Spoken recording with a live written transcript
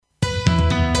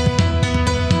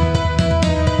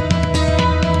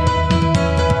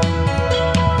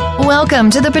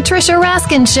Welcome to the Patricia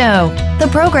Raskin Show,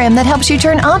 the program that helps you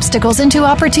turn obstacles into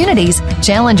opportunities,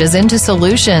 challenges into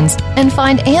solutions, and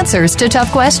find answers to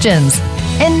tough questions.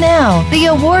 And now, the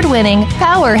award-winning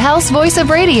powerhouse voice of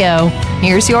radio.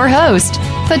 Here's your host,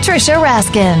 Patricia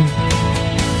Raskin.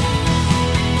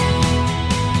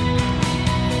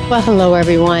 Well, hello,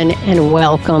 everyone, and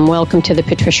welcome. Welcome to the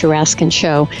Patricia Raskin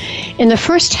Show. In the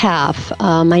first half,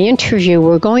 my interview,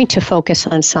 we're going to focus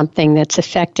on something that's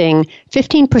affecting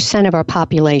 15% of our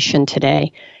population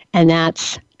today, and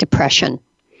that's depression.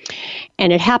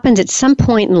 And it happens at some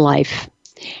point in life.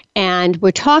 And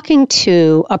we're talking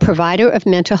to a provider of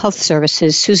mental health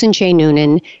services, Susan J.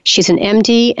 Noonan. She's an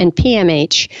MD and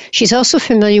PMH. She's also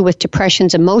familiar with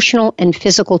depression's emotional and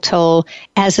physical toll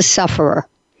as a sufferer.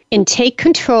 In Take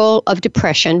Control of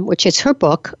Depression, which is her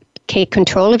book, Take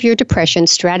Control of Your Depression,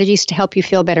 Strategies to Help You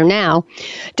Feel Better Now,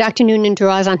 Dr. Noonan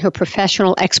draws on her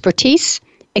professional expertise,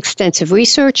 extensive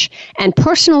research, and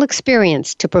personal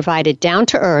experience to provide a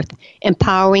down-to-earth,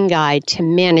 empowering guide to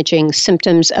managing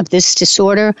symptoms of this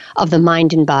disorder of the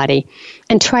mind and body,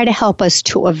 and try to help us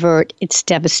to avert its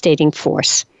devastating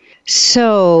force.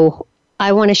 So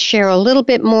I want to share a little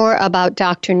bit more about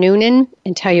Dr. Noonan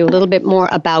and tell you a little bit more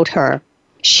about her.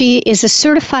 She is a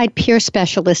certified peer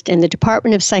specialist in the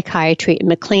Department of Psychiatry at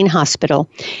McLean Hospital,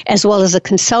 as well as a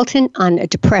consultant on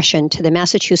depression to the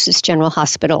Massachusetts General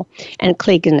Hospital and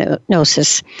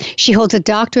Cleganosis. She holds a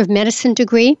Doctor of Medicine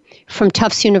degree from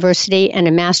Tufts University and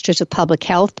a Master's of Public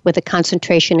Health with a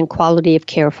concentration in quality of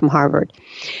care from Harvard.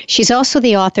 She's also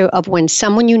the author of When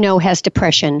Someone You Know Has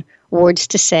Depression, Words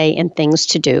to Say and Things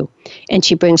to Do. And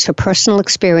she brings her personal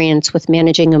experience with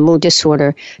managing a mood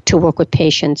disorder to work with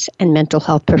patients and mental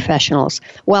health professionals.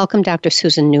 Welcome, Dr.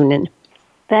 Susan Noonan.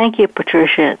 Thank you,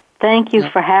 Patricia. Thank you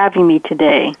for having me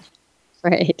today.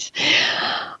 Great.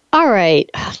 All right,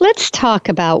 let's talk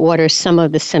about what are some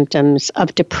of the symptoms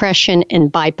of depression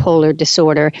and bipolar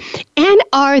disorder. And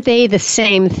are they the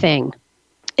same thing?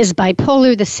 Is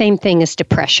bipolar the same thing as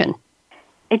depression?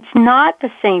 It's not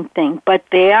the same thing, but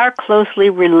they are closely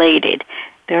related.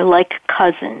 They're like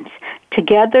cousins.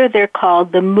 Together, they're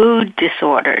called the mood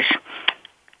disorders.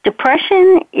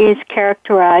 Depression is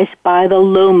characterized by the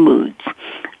low moods,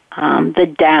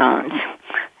 the downs.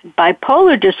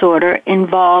 Bipolar disorder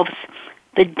involves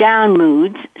the down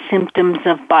moods, symptoms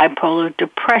of bipolar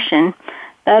depression,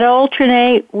 that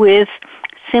alternate with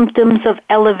symptoms of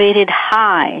elevated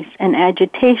highs and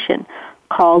agitation,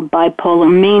 called bipolar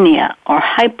mania or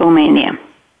hypomania.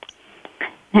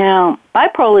 Now,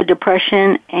 bipolar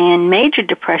depression and major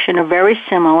depression are very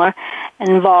similar and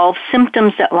involve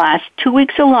symptoms that last 2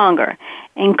 weeks or longer,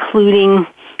 including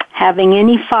having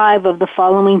any 5 of the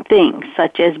following things,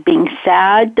 such as being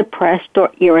sad, depressed,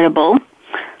 or irritable,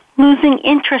 losing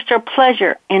interest or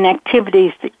pleasure in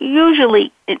activities that you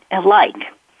usually like,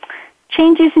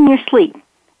 changes in your sleep,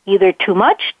 either too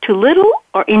much, too little,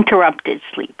 or interrupted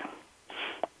sleep,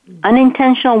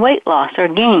 unintentional weight loss or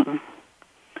gain,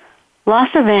 loss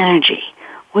of energy,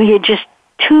 where you're just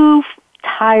too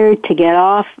tired to get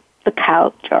off the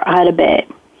couch or out of bed,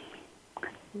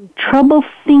 trouble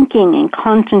thinking and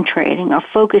concentrating or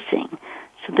focusing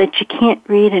so that you can't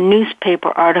read a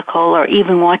newspaper article or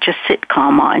even watch a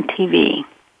sitcom on TV,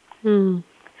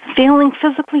 feeling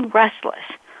physically restless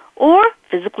or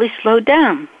physically slowed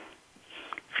down,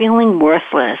 feeling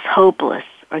worthless, hopeless,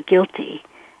 or guilty,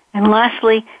 and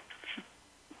lastly,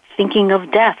 thinking of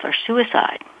death or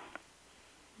suicide.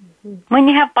 When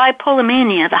you have bipolar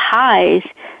mania, the highs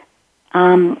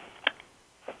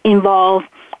involve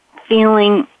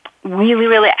feeling really,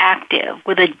 really active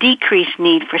with a decreased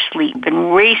need for sleep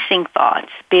and racing thoughts,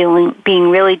 being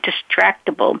really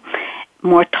distractible,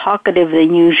 more talkative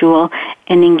than usual,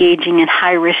 and engaging in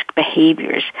high-risk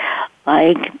behaviors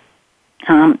like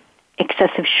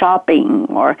excessive shopping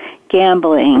or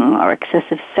gambling or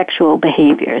excessive sexual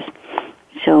behaviors.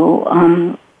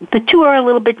 So the two are a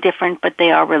little bit different, but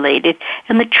they are related,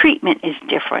 and the treatment is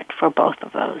different for both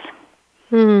of those.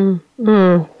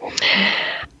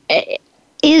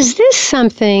 Is this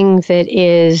something that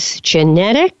is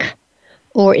genetic,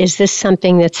 or is this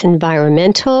something that's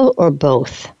environmental, or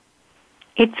both?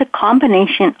 It's a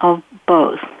combination of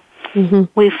both.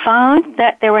 We found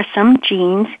that there are some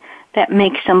genes that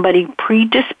make somebody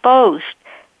predisposed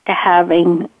to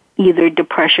having either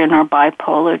depression or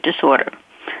bipolar disorder.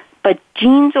 But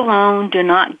genes alone do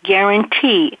not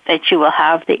guarantee that you will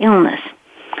have the illness.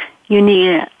 You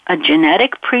need a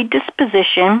genetic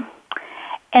predisposition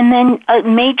and then a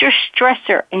major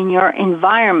stressor in your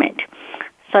environment,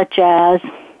 such as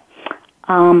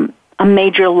a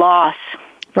major loss,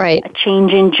 right, a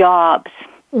change in jobs,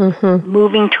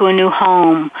 moving to a new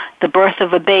home, the birth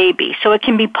of a baby. So it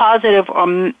can be positive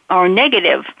or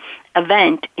negative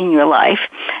event in your life.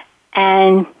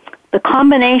 And the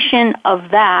combination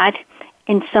of that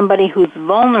in somebody who's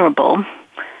vulnerable,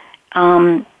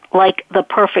 like the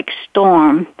perfect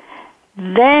storm,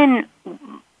 then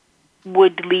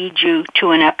would lead you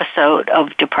to an episode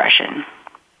of depression.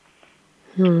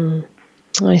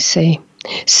 I see.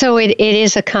 So it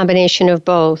is a combination of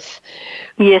both.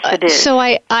 Yes, it is. So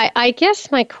I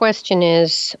guess my question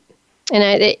is,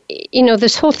 and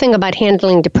this whole thing about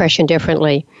handling depression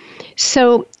differently.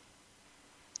 So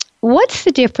what's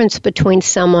the difference between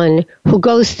someone who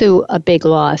goes through a big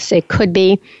loss? It could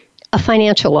be a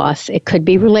financial loss. It could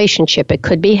be relationship. It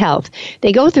could be health.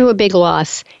 They go through a big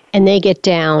loss and they get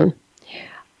down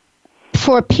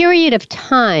for a period of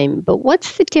time. But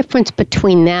what's the difference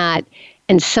between that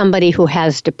and somebody who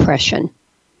has depression?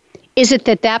 Is it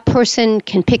that person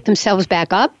can pick themselves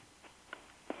back up?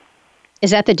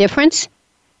 Is that the difference?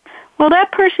 Well,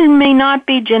 that person may not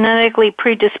be genetically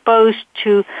predisposed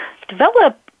to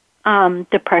develop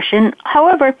depression.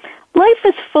 However, life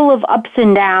is full of ups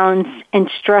and downs and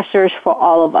stressors for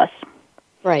all of us.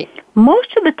 Right.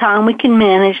 Most of the time we can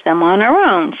manage them on our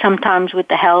own, sometimes with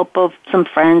the help of some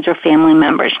friends or family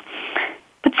members.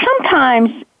 But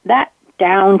sometimes that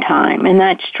downtime and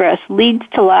that stress leads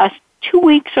to last 2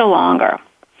 weeks or longer,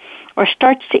 or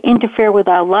starts to interfere with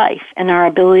our life and our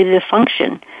ability to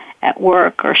function at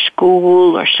work or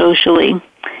school or socially.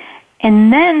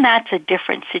 And then that's a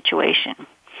different situation.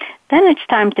 Then it's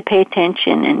time to pay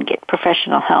attention and get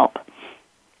professional help,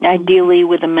 ideally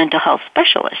with a mental health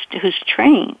specialist who's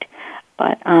trained.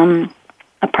 But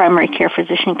a primary care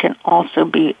physician can also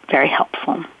be very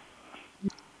helpful.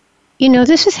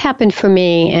 This has happened for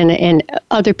me and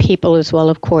other people as well,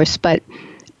 of course, but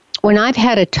when I've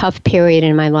had a tough period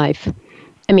in my life,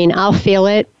 I'll feel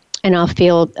it, and I'll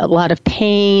feel a lot of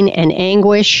pain and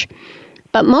anguish,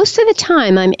 but most of the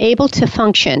time I'm able to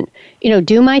function,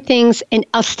 do my things, and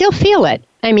I'll still feel it.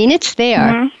 It's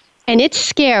there, and it's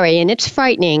scary, and it's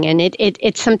frightening, and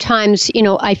it sometimes,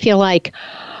 I feel like,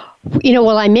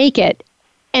 will I make it?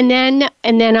 And then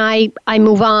I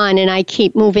move on, and I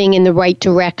keep moving in the right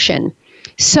direction.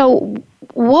 So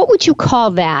what would you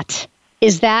call that?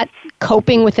 Is that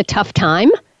coping with a tough time?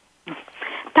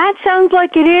 That sounds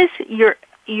like it is.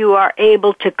 You are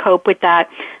able to cope with that,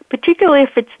 particularly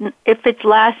if it's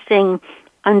lasting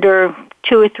under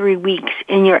 2 or 3 weeks,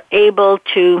 and you're able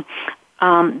to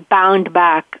bound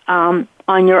back on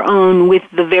your own with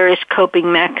the various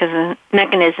coping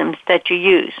mechanisms that you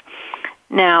use.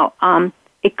 Now,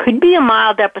 it could be a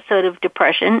mild episode of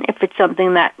depression if it's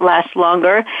something that lasts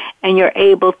longer and you're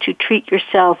able to treat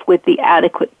yourself with the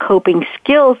adequate coping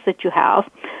skills that you have.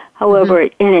 However,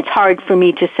 and it's hard for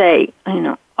me to say,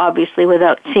 obviously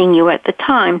without seeing you at the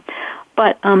time,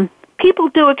 but people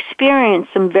do experience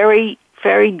some very,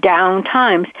 very down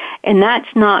times, and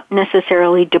that's not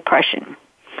necessarily depression.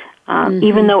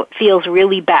 Even though it feels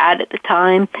really bad at the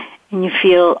time and you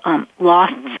feel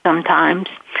lost sometimes,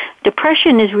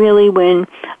 depression is really when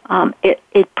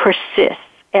it persists.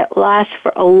 It lasts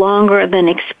for a longer than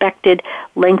expected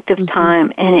length of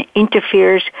time, and it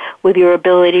interferes with your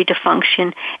ability to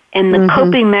function. And the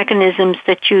coping mechanisms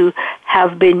that you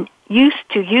have been used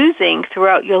to using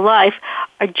throughout your life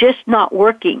are just not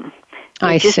working.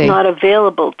 They're just not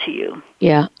available to you.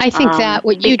 Yeah, I think that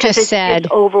what you just said.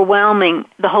 It's overwhelming.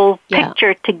 The whole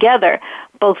picture together,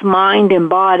 both mind and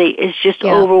body, is just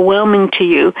overwhelming to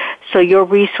you. So your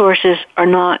resources are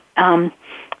not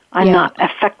not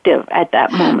effective at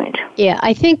that moment. Yeah,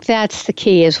 I think that's the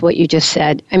key, is what you just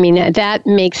said. That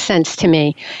makes sense to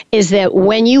me, is that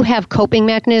when you have coping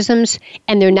mechanisms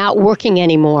and they're not working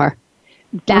anymore,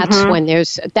 that's when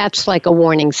that's like a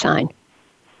warning sign.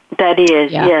 That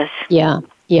is, yes.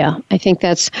 Yeah. I think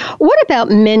that's... What about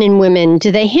men and women?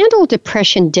 Do they handle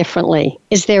depression differently?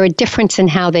 Is there a difference in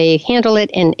how they handle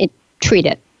it and treat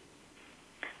it?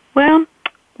 Well,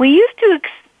 we used to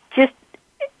just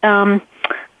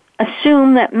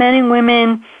assume that men and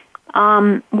women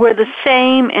were the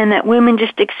same, and that women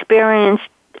just experienced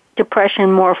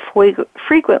depression more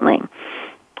frequently.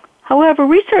 However,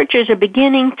 researchers are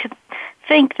beginning to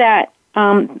think that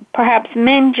perhaps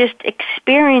men just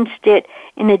experienced it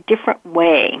in a different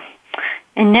way.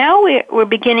 And now we're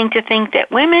beginning to think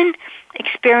that women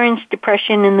experience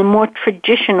depression in the more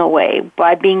traditional way,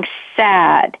 by being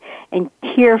sad and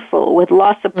tearful, with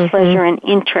loss of pleasure and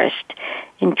interest,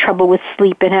 in trouble with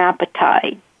sleep and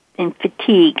appetite, and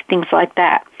fatigue, things like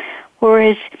that.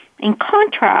 Whereas, in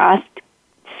contrast,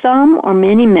 some or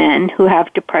many men who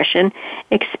have depression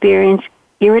experience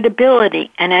irritability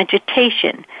and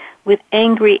agitation, with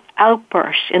angry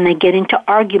outbursts, and they get into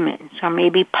arguments or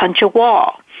maybe punch a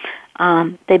wall.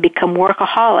 They become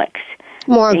workaholics.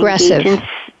 More aggressive.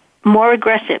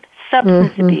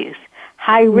 Substance abuse,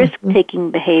 high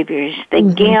risk-taking behaviors. They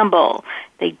gamble,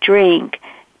 they drink,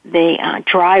 they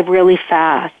drive really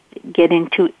fast, get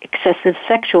into excessive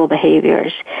sexual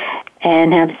behaviors,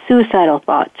 and have suicidal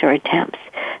thoughts or attempts.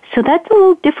 So that's a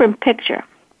little different picture.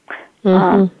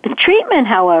 The treatment,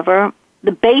 however,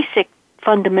 the basic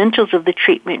fundamentals of the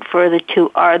treatment for the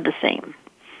two are the same.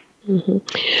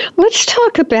 Let's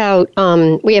talk about,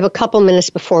 we have a couple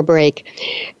minutes before break,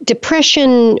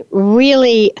 depression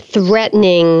really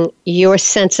threatening your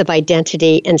sense of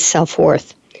identity and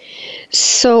self-worth.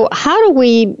 So how do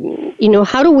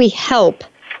we help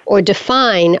or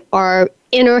define our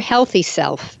inner healthy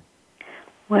self?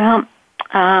 Well,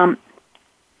 I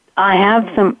have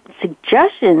some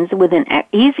suggestions with an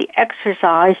easy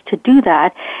exercise to do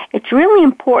that. It's really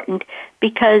important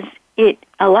because it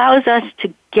allows us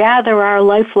to gather our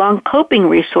lifelong coping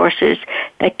resources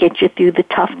that get you through the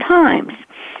tough times.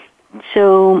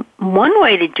 So one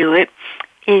way to do it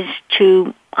is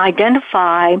to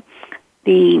identify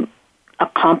the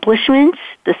accomplishments,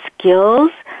 the skills,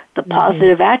 the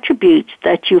positive attributes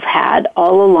that you've had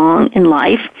all along in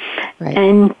life,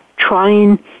 and try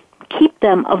and keep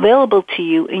them available to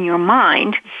you in your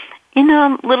mind in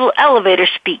a little elevator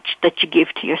speech that you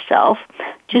give to yourself,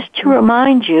 just to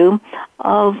remind you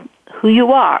of who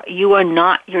you are. You are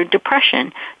not your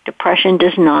depression. Depression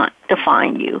does not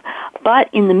define you. But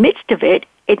in the midst of it,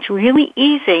 it's really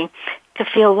easy to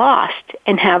feel lost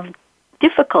and have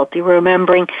difficulty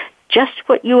remembering just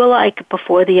what you were like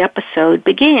before the episode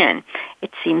began.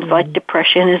 It seems like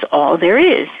depression is all there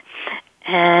is.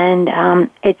 And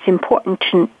it's important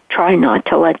to try not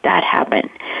to let that happen,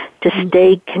 to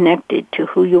stay connected to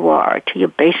who you are, to your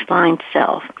baseline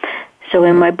self. So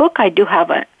in my book, I do have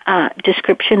a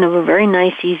description of a very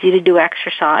nice, easy-to-do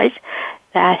exercise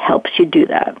that helps you do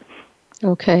that.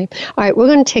 Okay. All right, we're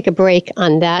going to take a break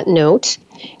on that note.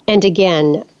 And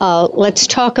again, let's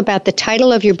talk about the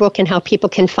title of your book and how people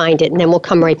can find it, and then we'll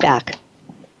come right back.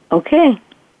 Okay.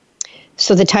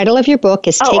 So the title of your book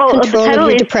is Take Control of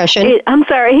Your Depression. Take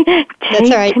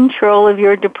Control of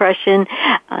Your Depression,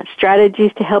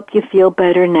 Strategies to Help You Feel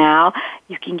Better Now.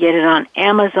 You can get it on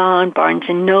Amazon, Barnes &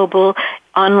 Noble,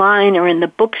 online, or in the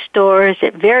bookstores,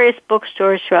 at various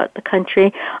bookstores throughout the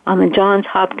country, on the Johns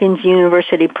Hopkins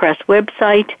University Press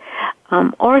website,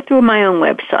 or through my own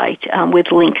website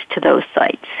with links to those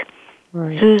sites.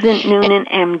 Right.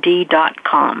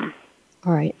 SusanNoonanMD.com.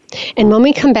 All right. And when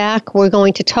we come back, we're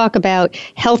going to talk about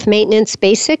health maintenance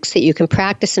basics that you can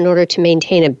practice in order to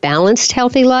maintain a balanced,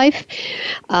 healthy life,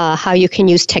 how you can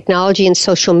use technology and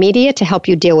social media to help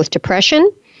you deal with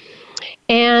depression,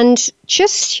 and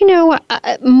just,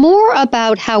 more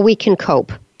about how we can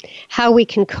cope,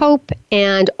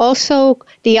 and also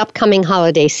the upcoming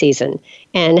holiday season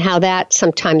and how that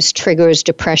sometimes triggers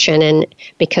depression, and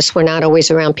because we're not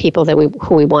always around people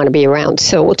who we want to be around.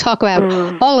 So we'll talk about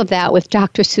all of that with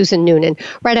Dr. Susan Noonan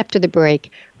right after the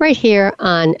break, right here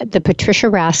on the Patricia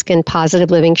Raskin Positive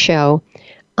Living Show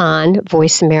on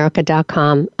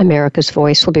VoiceAmerica.com, America's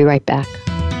Voice. We'll be right back.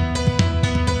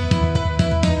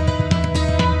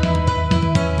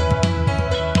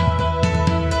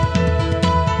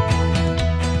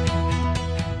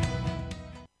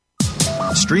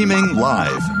 Streaming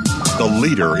live, the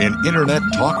leader in Internet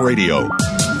talk radio,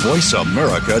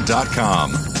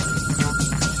 VoiceAmerica.com.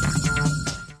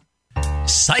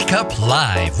 Psych Up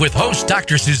Live with host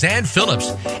Dr. Suzanne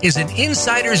Phillips is an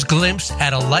insider's glimpse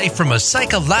at a life from a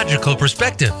psychological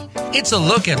perspective. It's a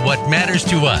look at what matters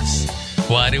to us.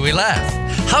 Why do we laugh?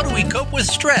 How do we cope with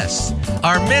stress?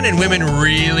 Are men and women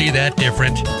really that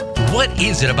different? What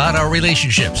is it about our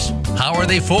relationships? How are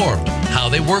they formed? How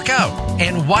they work out?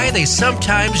 And why they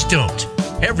sometimes don't?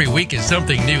 Every week is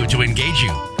something new to engage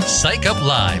you. Psych Up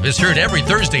Live is heard every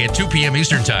Thursday at 2 p.m.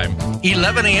 Eastern Time,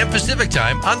 11 a.m. Pacific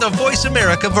Time on the Voice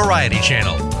America Variety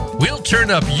Channel. We'll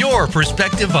turn up your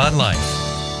perspective on life.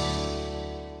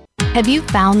 Have you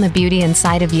found the beauty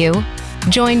inside of you?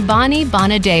 Join Bonnie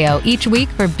Bonadeo each week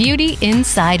for Beauty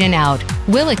Inside and Out.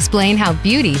 We'll explain how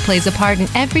beauty plays a part in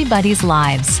everybody's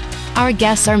lives. Our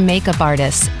guests are makeup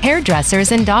artists,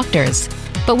 hairdressers, and doctors.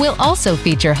 But we'll also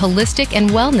feature holistic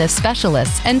and wellness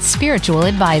specialists and spiritual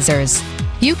advisors.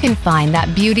 You can find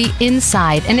that beauty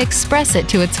inside and express it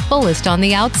to its fullest on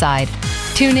the outside.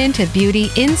 Tune in to Beauty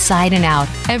Inside and Out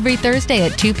every Thursday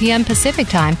at 2 p.m. Pacific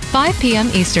Time, 5 p.m.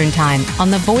 Eastern Time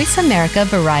on the Voice America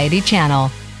Variety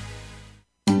Channel.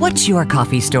 What's your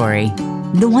coffee story?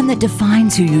 the one that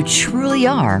defines who you truly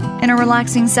are in a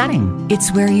relaxing setting.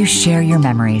 It's where you share your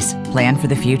memories, plan for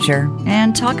the future,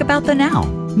 and talk about the now.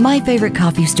 My Favorite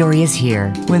Coffee Story is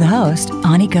here with host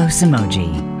Aniko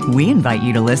Samoji. We invite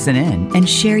you to listen in and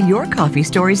share your coffee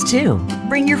stories too.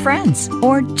 Bring your friends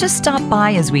or just stop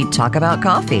by as we talk about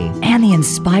coffee and the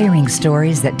inspiring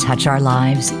stories that touch our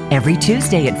lives every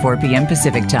Tuesday at 4 p.m.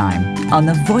 Pacific Time on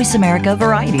the Voice America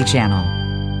Variety Channel.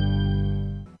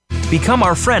 Become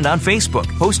our friend on Facebook.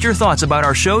 Post your thoughts about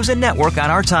our shows and network on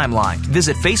our timeline.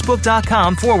 Visit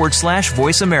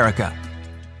facebook.com/Voice America.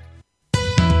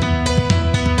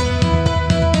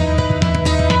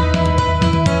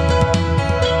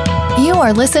 You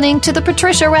are listening to The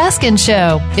Patricia Raskin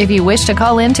Show. If you wish to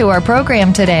call into our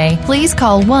program today, please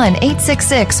call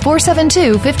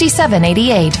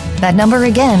 1-866-472-5788. That number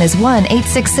again is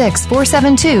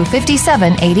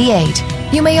 1-866-472-5788.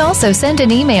 You may also send an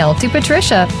email to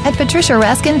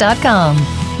patricia@patriciaraskin.com.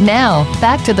 Now,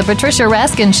 back to The Patricia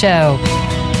Raskin Show.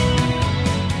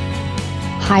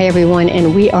 Hi, everyone,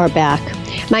 and we are back.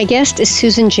 My guest is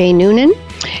Susan J. Noonan,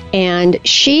 and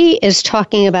she is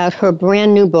talking about her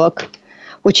brand new book,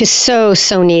 which is so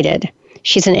needed.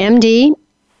 She's an MD,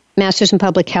 Master's in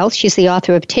Public Health. She's the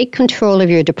author of Take Control of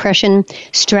Your Depression,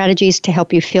 Strategies to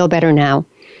Help You Feel Better Now.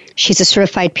 She's a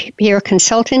certified peer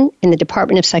consultant in the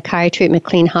Department of Psychiatry at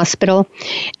McLean Hospital,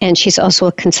 and she's also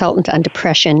a consultant on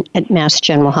depression at Mass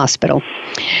General Hospital.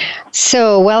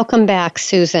 So welcome back,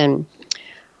 Susan.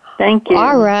 Thank you.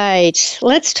 All right.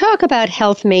 Let's talk about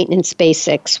health maintenance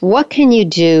basics. What can you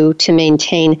do to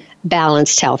maintain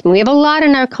balanced health? And we have a lot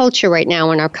in our culture right now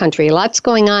in our country. Lots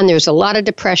going on. There's a lot of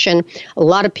depression, a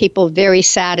lot of people very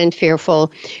sad and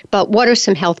fearful. But what are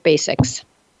some health basics?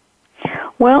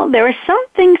 Well, there are some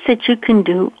things that you can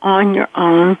do on your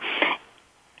own,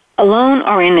 alone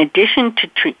or in addition to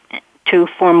treatment, to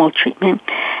formal treatment,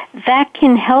 that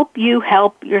can help you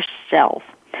help yourself.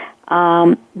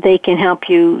 They can help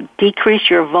you decrease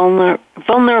your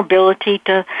vulnerability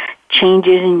to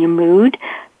changes in your mood,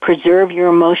 preserve your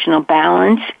emotional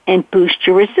balance, and boost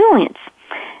your resilience.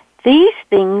 These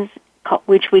things,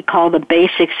 which we call the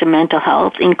basics of mental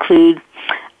health, include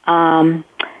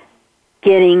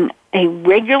getting a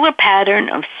regular pattern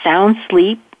of sound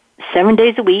sleep 7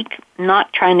 days a week,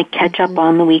 not trying to catch up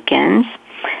on the weekends,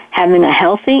 having a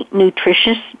healthy,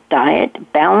 nutritious diet,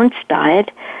 balanced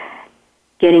diet,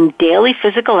 getting daily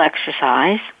physical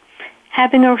exercise,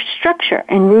 having a structure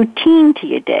and routine to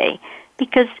your day,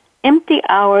 because empty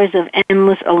hours of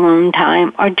endless alone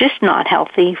time are just not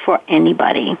healthy for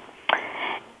anybody.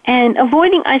 And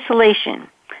avoiding isolation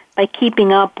by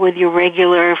keeping up with your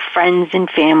regular friends and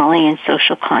family and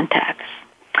social contacts.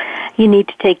 You need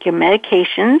to take your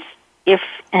medications if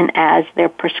and as they're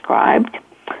prescribed.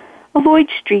 Avoid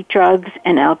street drugs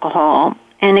and alcohol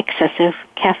and excessive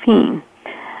caffeine.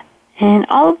 And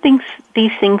all of these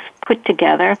things put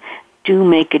together do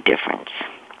make a difference.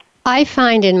 I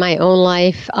find in my own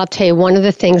life, I'll tell you, one of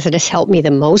the things that has helped me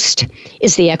the most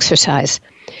is the exercise.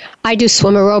 I do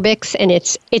swim aerobics, and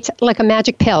it's like a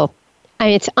magic pill. I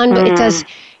mean,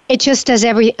 it just does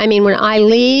when I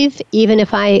leave, even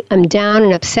if I am down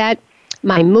and upset,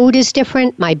 my mood is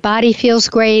different, my body feels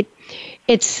great.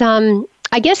 It's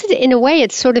I guess in a way,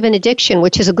 it's sort of an addiction,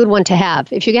 which is a good one to have.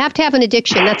 If you have to have an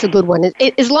addiction, that's a good one,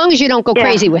 as long as you don't go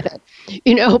crazy with it,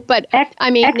 But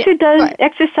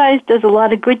exercise does a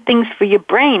lot of good things for your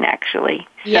brain, actually.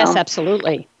 So yes,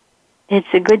 absolutely.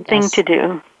 It's a good thing to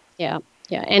do. Yeah,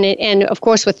 and of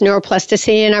course, with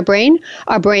neuroplasticity in our brain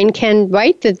can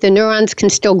the neurons can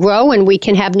still grow, and we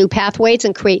can have new pathways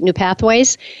and create new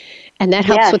pathways, and that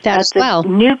helps with that as well.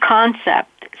 That's a new concept.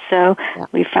 So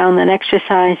we found that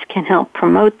exercise can help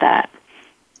promote that.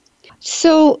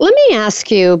 So let me ask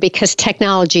you, because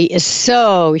technology is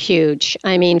so huge.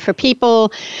 I mean, for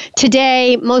people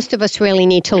today, most of us really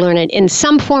need to learn it in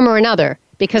some form or another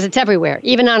because it's everywhere,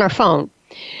 even on our phone.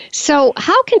 So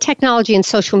how can technology and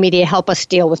social media help us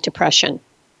deal with depression?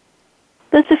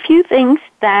 There's a few things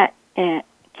that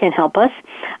can help us.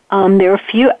 There are a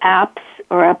few apps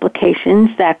or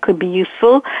applications that could be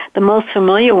useful. The most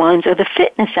familiar ones are the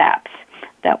fitness apps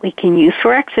that we can use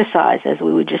for exercise, as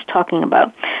we were just talking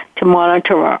about, to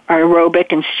monitor our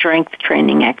aerobic and strength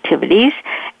training activities,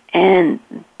 and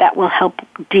that will help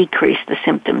decrease the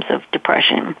symptoms of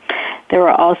depression. There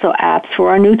are also apps for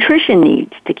our nutrition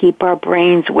needs to keep our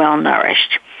brains well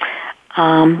nourished.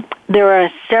 There are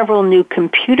several new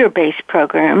computer-based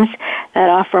programs that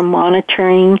offer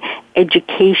monitoring,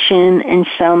 education, and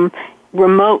some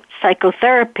remote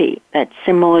psychotherapy that's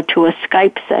similar to a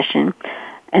Skype session,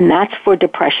 and that's for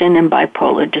depression and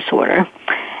bipolar disorder.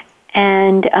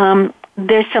 And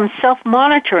there's some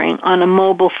self-monitoring on a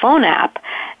mobile phone app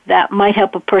that might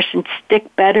help a person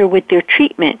stick better with their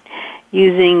treatment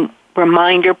using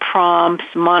reminder prompts,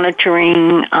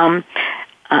 monitoring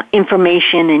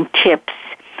information and tips.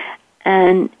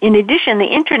 And in addition, the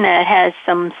Internet has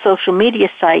some social media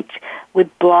sites with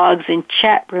blogs and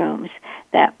chat rooms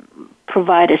that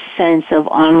provide a sense of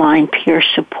online peer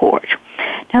support.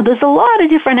 Now, there's a lot of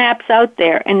different apps out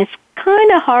there, and it's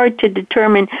kind of hard to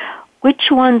determine which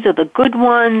ones are the good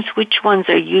ones, which ones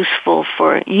are useful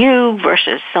for you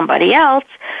versus somebody else.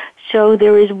 So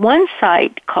there is one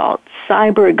site called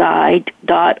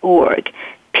cyberguide.org,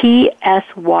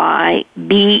 PSYBER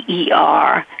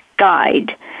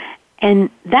guide, and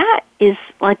that is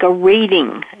like a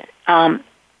rating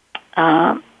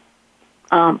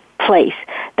place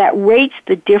that rates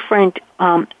the different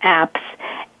apps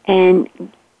and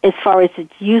as far as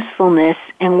its usefulness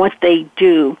and what they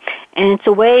do. And it's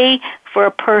a way for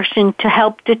a person to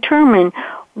help determine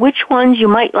which ones you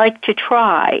might like to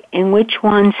try and which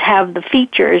ones have the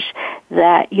features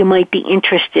that you might be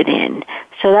interested in.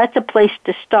 So that's a place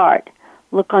to start.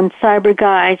 Look on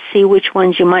CyberGuide, see which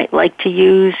ones you might like to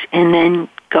use, and then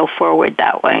go forward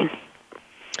that way.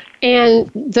 And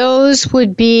those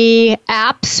would be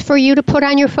apps for you to put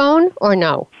on your phone, or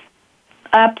no?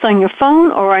 Apps on your phone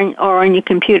or on your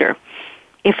computer,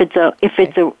 if it's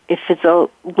a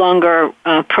longer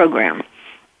program.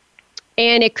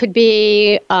 And it could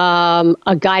be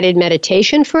a guided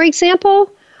meditation, for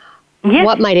example. Yes.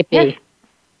 What might it be? Yes.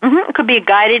 Mm-hmm. It could be a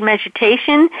guided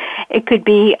meditation. It could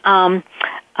be a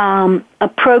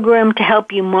program to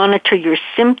help you monitor your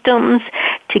symptoms,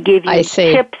 to give you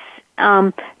tips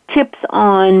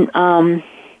on,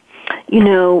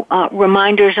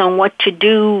 reminders on what to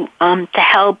do to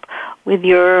help with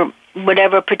your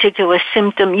whatever particular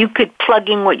symptom. You could plug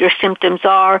in what your symptoms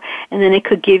are, and then it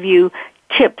could give you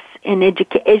tips and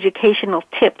educational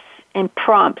tips and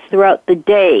prompts throughout the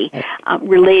day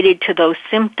related to those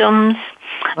symptoms.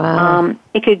 Wow.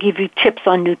 It could give you tips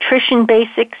on nutrition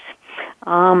basics.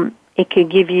 It could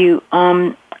give you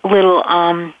little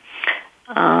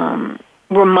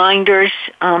reminders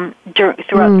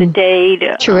throughout the day.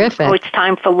 Terrific. Oh, it's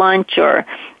time for lunch, or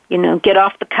get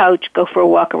off the couch, go for a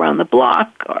walk around the block.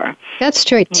 Or that's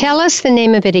true. Tell us the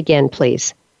name of it again,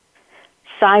 please.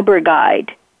 CyberGuide.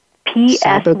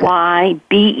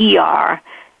 PSYBER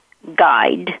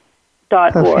guide.org.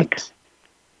 Perfect.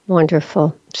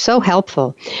 Wonderful. So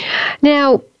helpful.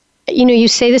 Now, you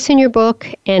say this in your book,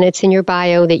 and it's in your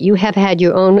bio, that you have had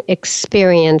your own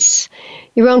experience,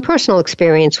 your own personal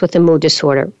experience with a mood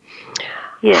disorder.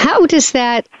 Yes. How does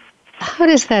that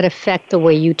affect the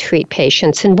way you treat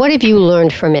patients, and what have you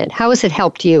learned from it? How has it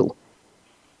helped you?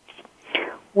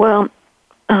 Well,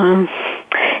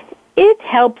 it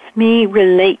helps me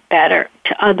relate better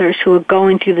to others who are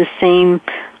going through the same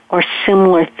or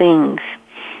similar things.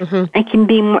 Mm-hmm. I can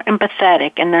be more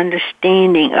empathetic and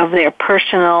understanding of their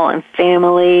personal and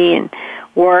family and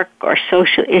work or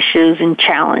social issues and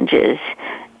challenges,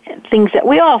 things that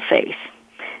we all face.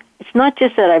 It's not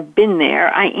just that I've been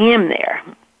there, I am there.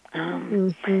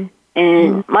 And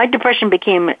my depression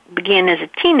began as a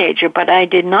teenager, but I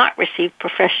did not receive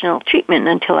professional treatment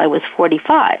until I was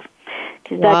 45.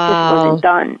 Because that just wasn't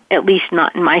done, at least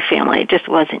not in my family. It just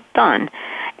wasn't done.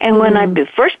 And when I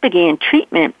first began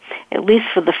treatment, at least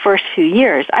for the first few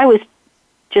years, I was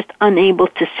just unable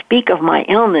to speak of my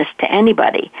illness to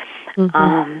anybody.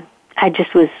 I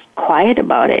just was quiet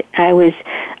about it. I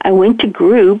went to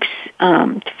groups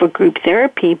for group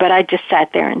therapy, but I just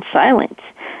sat there in silence.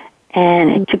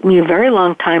 And it took me a very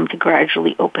long time to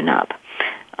gradually open up.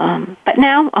 But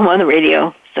now I'm on the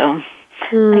radio, so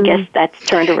I guess that's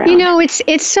turned around.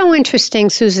 It's so interesting,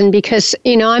 Susan, because,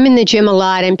 I'm in the gym a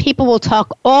lot, and people will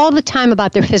talk all the time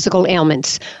about their physical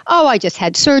ailments. Oh, I just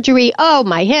had surgery. Oh,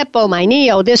 my hip. Oh, my knee.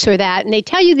 Oh, this or that. And they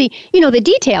tell you the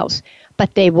details,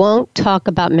 but they won't talk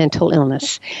about mental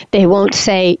illness. They won't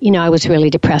say, I was really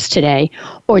depressed today,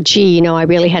 or, gee, I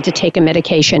really had to take a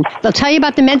medication. They'll tell you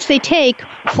about the meds they take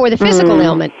for the physical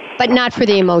ailment, but not for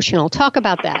the emotional. Talk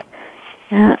about that.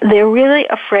 They're really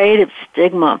afraid of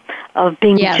stigma, of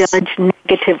being judged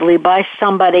negatively by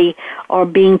somebody, or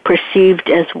being perceived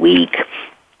as weak,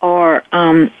 or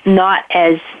not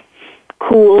as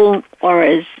cool or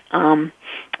as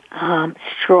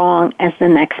strong as the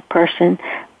next person,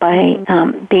 by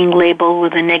being labeled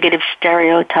with a negative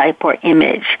stereotype or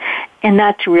image. And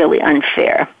that's really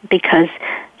unfair, because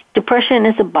depression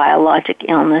is a biologic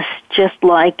illness, just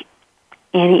like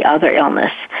any other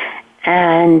illness.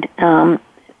 And,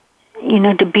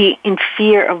 to be in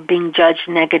fear of being judged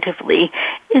negatively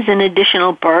is an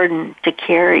additional burden to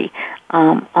carry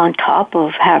on top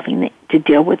of having to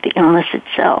deal with the illness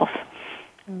itself.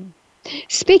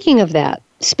 Speaking of that,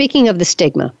 speaking of the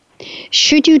stigma,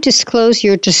 should you disclose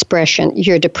your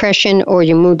depression or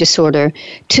your mood disorder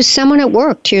to someone at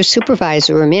work, to your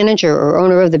supervisor or manager or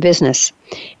owner of the business?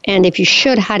 And if you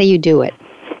should, how do you do it?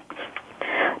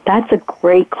 That's a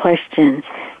great question,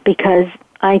 because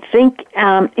I think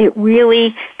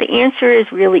the answer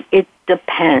is really, it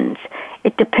depends.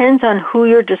 It depends on who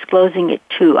you're disclosing it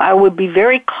to. I would be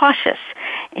very cautious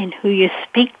in who you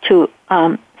speak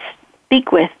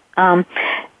with.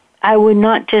 I would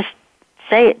not just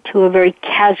say it to a very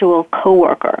casual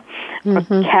coworker or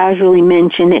casually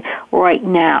mention it right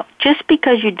now, just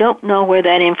because you don't know where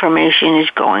that information is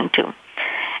going to.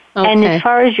 Okay. And as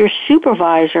far as your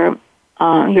supervisor,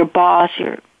 your boss,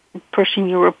 your person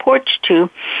you report to,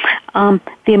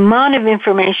 the amount of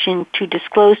information to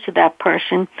disclose to that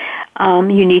person,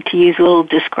 you need to use a little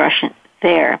discretion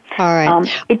there. All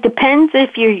right. It depends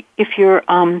if you're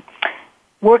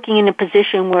working in a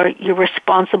position where you're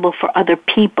responsible for other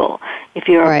people. If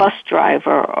you're a bus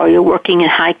driver, or you're working in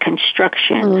high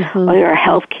construction, or you're a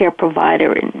healthcare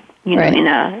provider in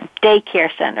a daycare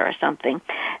center or something,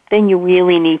 then you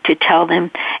really need to tell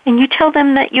them. And you tell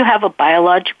them that you have a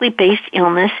biologically based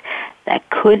illness that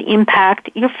could impact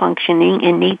your functioning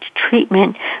and needs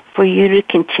treatment for you to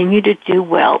continue to do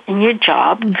well in your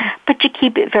job, but you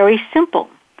keep it very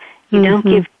simple. You don't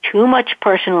give too much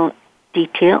personal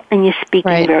detail, and you speak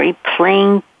in very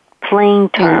plain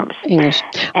terms. English.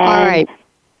 All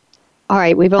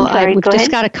right. We've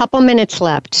just got a couple minutes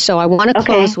left, so I want to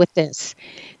close with this.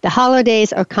 The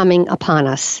holidays are coming upon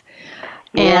us.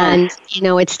 And,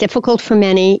 it's difficult for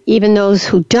many, even those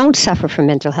who don't suffer from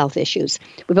mental health issues.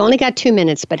 We've only got 2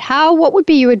 minutes, but what would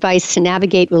be your advice to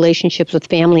navigate relationships with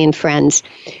family and friends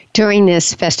during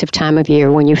this festive time of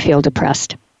year when you feel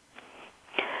depressed?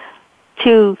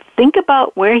 To think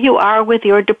about where you are with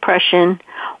your depression,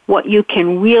 what you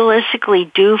can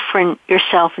realistically do for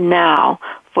yourself now,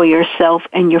 for yourself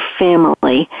and your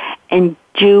family, and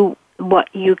do what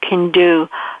you can do.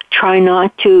 Try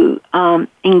not to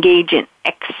engage in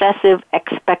excessive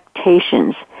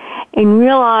expectations, and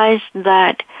realize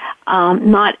that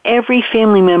not every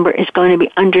family member is going to be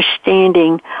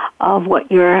understanding of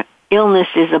what your illness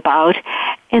is about,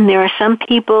 and there are some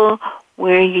people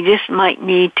where you just might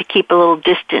need to keep a little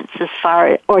distance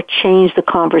or change the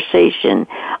conversation,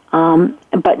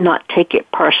 but not take it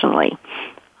personally,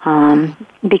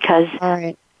 because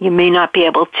you may not be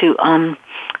able to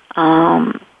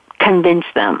convince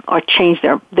them or change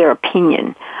their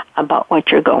opinion about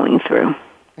what you're going through.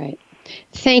 Right.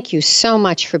 Thank you so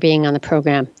much for being on the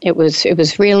program. It was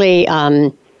really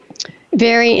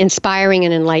very inspiring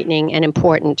and enlightening and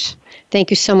important. Thank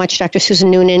you so much, Dr.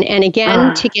 Susan Noonan. And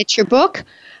again, to get your book,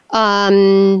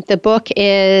 the book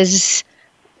is,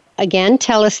 again,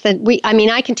 tell us that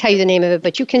I can tell you the name of it,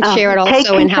 but you can share it also. Take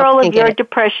control of your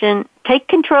depression. Take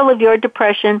control of your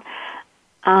depression.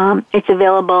 It's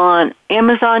available on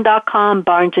Amazon.com,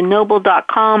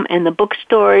 BarnesandNoble.com, and the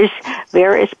bookstores,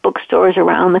 various bookstores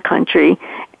around the country.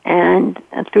 And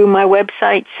through my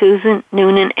website,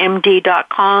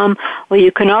 SusanNoonanMD.com, where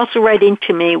you can also write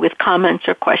into me with comments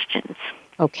or questions.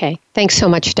 Okay. Thanks so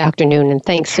much, Dr. Noonan.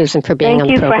 Thanks, Susan, for being on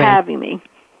the program. Thank you for having me.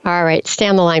 All right. Stay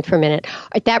on the line for a minute. All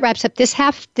right, that wraps up this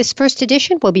first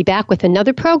edition. We'll be back with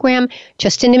another program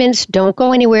just in a minute. Don't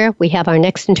go anywhere. We have our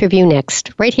next interview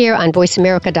next, right here on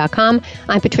VoiceAmerica.com.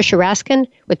 I'm Patricia Raskin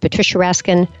with Patricia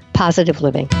Raskin Positive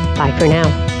Living. Bye for now.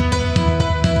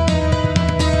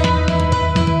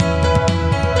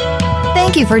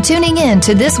 Thank you for tuning in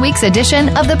to this week's edition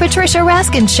of The Patricia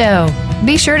Raskin Show.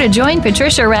 Be sure to join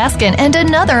Patricia Raskin and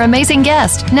another amazing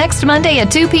guest next Monday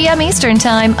at 2 p.m. Eastern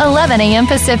Time, 11 a.m.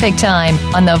 Pacific Time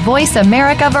on the Voice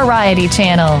America Variety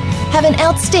Channel. Have an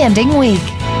outstanding week.